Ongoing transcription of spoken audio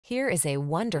Here is a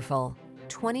wonderful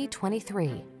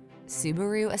 2023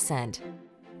 Subaru Ascent.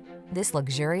 This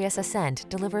luxurious Ascent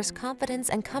delivers confidence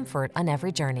and comfort on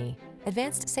every journey.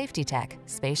 Advanced safety tech,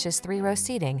 spacious 3-row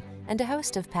seating, and a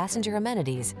host of passenger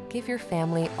amenities give your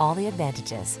family all the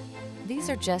advantages. These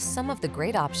are just some of the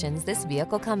great options this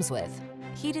vehicle comes with: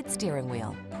 heated steering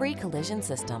wheel, pre-collision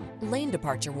system, lane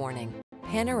departure warning,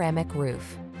 panoramic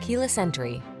roof, keyless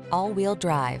entry, all-wheel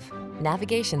drive,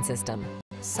 navigation system,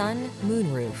 sun,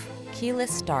 moonroof,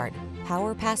 keyless start,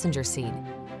 power passenger seat.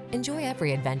 Enjoy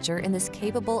every adventure in this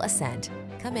capable Ascent.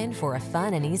 Come in for a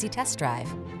fun and easy test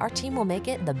drive. Our team will make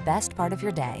it the best part of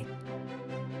your day.